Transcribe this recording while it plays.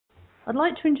I'd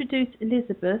like to introduce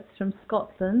Elizabeth from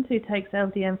Scotland, who takes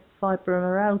LDN for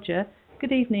fibromyalgia.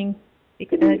 Good evening,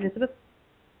 Elizabeth.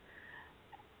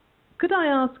 Could I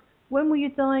ask, when were you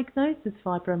diagnosed with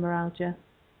fibromyalgia?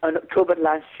 In October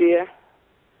last year.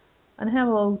 And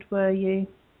how old were you?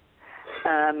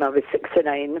 I was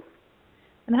 69.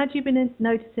 And had you been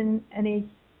noticing any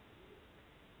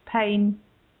pain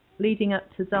leading up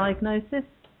to diagnosis?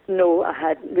 No, I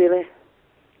hadn't really.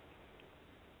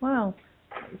 Wow,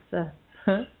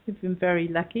 you've been very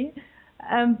lucky.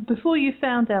 Before you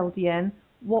found LDN,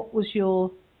 what was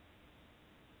your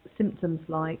symptoms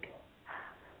like?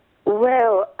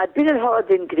 Well, I'd been on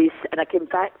holiday in Greece and I came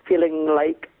back feeling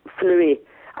like fluey.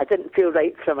 I didn't feel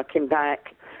right from I came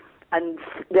back. And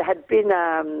there had been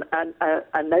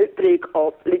an outbreak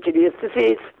of Legionnaires'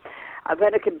 disease. And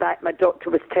when I came back, my doctor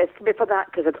was testing me for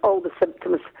that because I had all the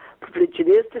symptoms of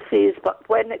Legionnaires' disease. But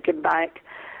when it came back,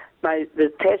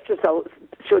 the test results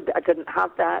showed that I didn't have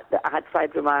that I had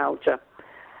fibromyalgia.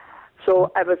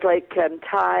 So I was like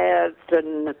tired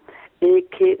and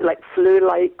achy, like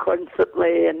flu-like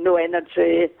constantly and no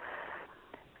energy.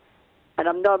 And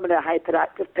I'm normally a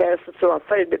hyperactive person, so I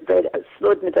found it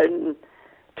slowed me down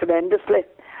tremendously.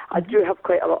 I do have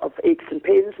quite a lot of aches and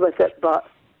pains with it, but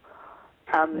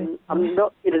I'm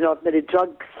not eating ordinary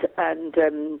drugs,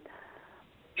 and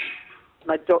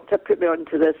my doctor put me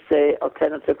onto this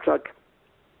alternative drug.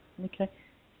 Okay.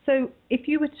 So if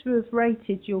you were to have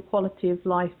rated your quality of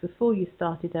life before you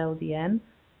started LDN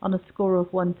on a score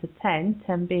of 1 to 10,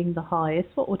 10 being the highest,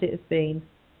 what would it have been?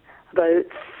 About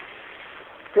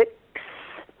 6,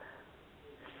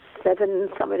 7,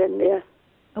 somewhere in there.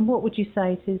 And what would you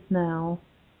say it is now?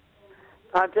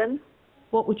 Pardon?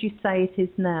 What would you say it is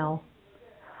now?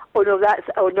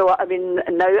 Oh no, I mean,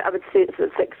 now I would say it's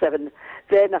at 6, 7.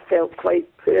 Then I felt quite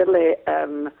poorly.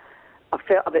 I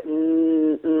felt about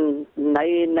 9,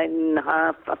 9.5.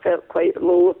 I felt quite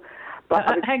low. But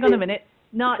hang on a minute.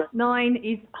 9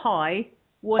 is high.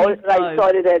 1 is low.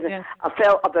 Sorry then. Yeah. I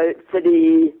felt about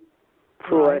 3,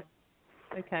 4. Right.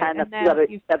 Okay. And I feel about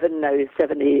 7 now,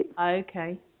 7, 8.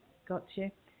 Okay. Got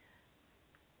you.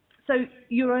 So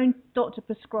your own doctor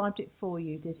prescribed it for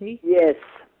you, did he? Yes.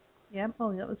 Yeah.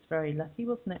 Oh, that was very lucky,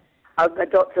 wasn't it? My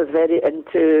doctor's very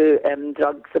into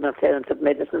drugs and alternative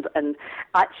medicines, and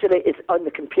actually it's on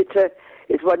the computer.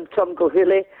 It's one Tom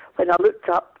Gohuli. When I looked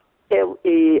up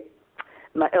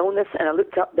my illness and I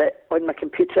looked up on my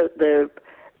computer the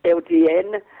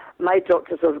LDN, my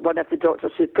doctor's one of the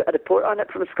doctors who put a report on it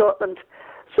from Scotland.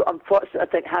 So I'm fortunate, I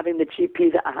think, having the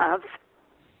GP that I have.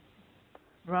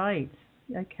 Right.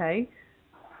 Okay.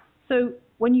 So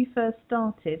when you first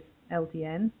started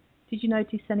LDN, did you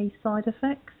notice any side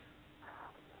effects?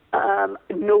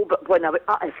 No, but when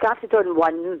I started on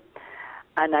 1,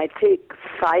 and I take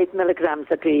 5 milligrams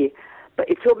a day, but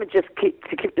he told me just to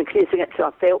keep increasing it till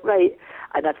I felt right,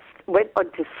 and I went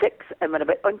on to 6, and when I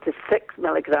went on to 6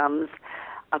 milligrams,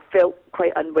 I felt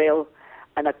quite unwell,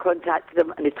 and I contacted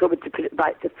him, and he told me to put it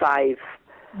back to 5.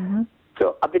 Mm-hmm.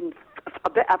 So I've been a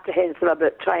bit apprehensive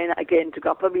about trying it again to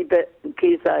go up a wee bit in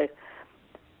case I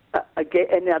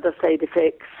get any other side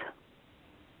effects.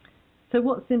 So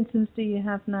what symptoms do you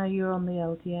have now you're on the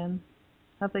LDN?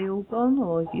 Have they all gone,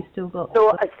 or have you still got...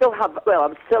 No, I still have, well,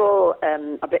 I'm still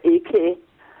a bit achy,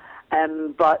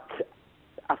 but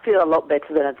I feel a lot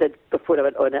better than I did before I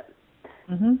went on it.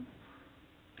 Mm-hmm.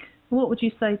 What would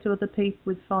you say to other people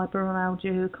with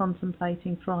fibromyalgia who are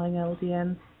contemplating trying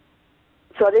LDN?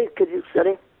 Sorry?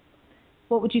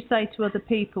 What would you say to other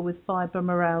people with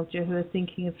fibromyalgia who are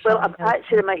thinking of Well, trying LDN?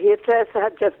 actually, my hairdresser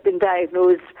had just been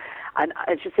diagnosed, and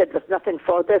she said there's nothing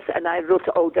for this, and I wrote it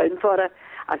all down for her.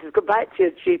 I said, go back to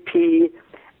your GP,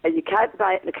 and you can't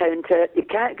buy it in the counter, you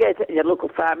can't get it in your local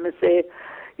pharmacy,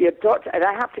 your doctor, and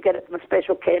I have to get it from a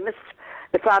special chemist.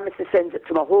 The pharmacy sends it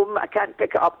to my home. I can't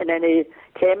pick it up in any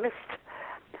chemist.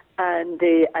 And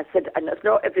I said, and it's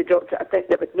not every doctor I think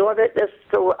that would know about this,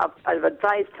 so I've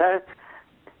advised her,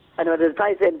 and I would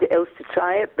advise anybody else to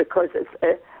try it, because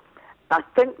it's, I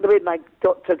think the way my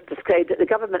doctor described it, the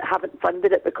government haven't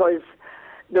funded it because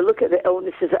they look at the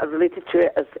illnesses that are related to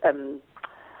it as,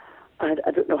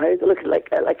 I don't know how they look at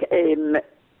like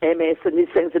MS and these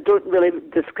things. They don't really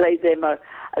describe them, or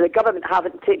the government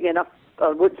haven't taken enough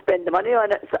or won't spend the money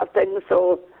on it, sort of thing.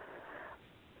 So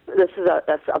this is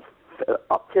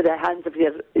up to the hands of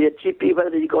your GP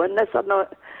whether you go in this or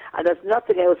not. And there's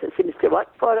nothing else that seems to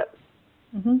work for it.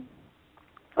 Mm-hmm.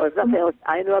 Or there's nothing else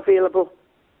I know available.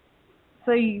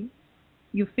 So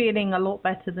you're feeling a lot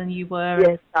better than you were?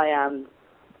 Yes, I am.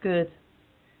 Good.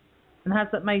 And has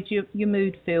that made your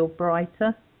mood feel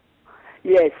brighter?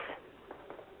 Yes.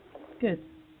 Good.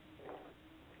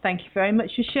 Thank you very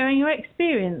much for sharing your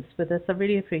experience with us. I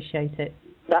really appreciate it.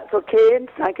 That's okay, and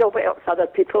thank you for helping other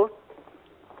people.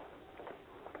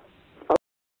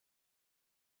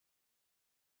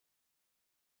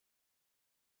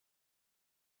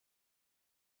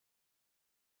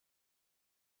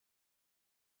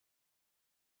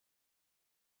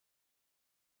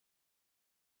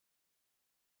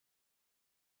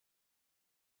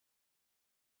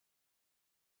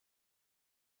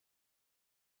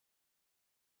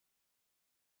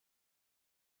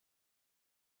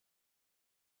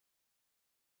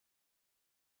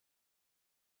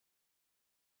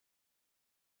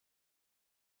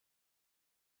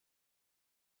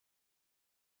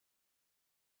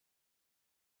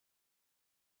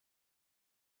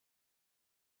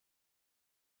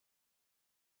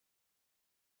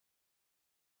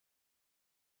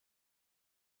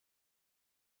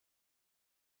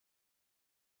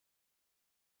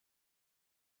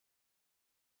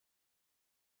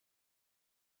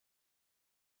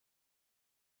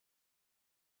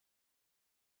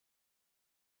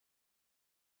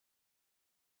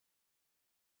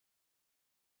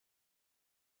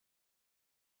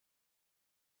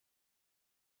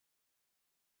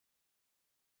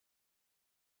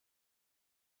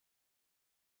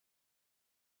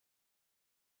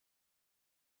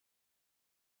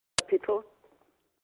 People.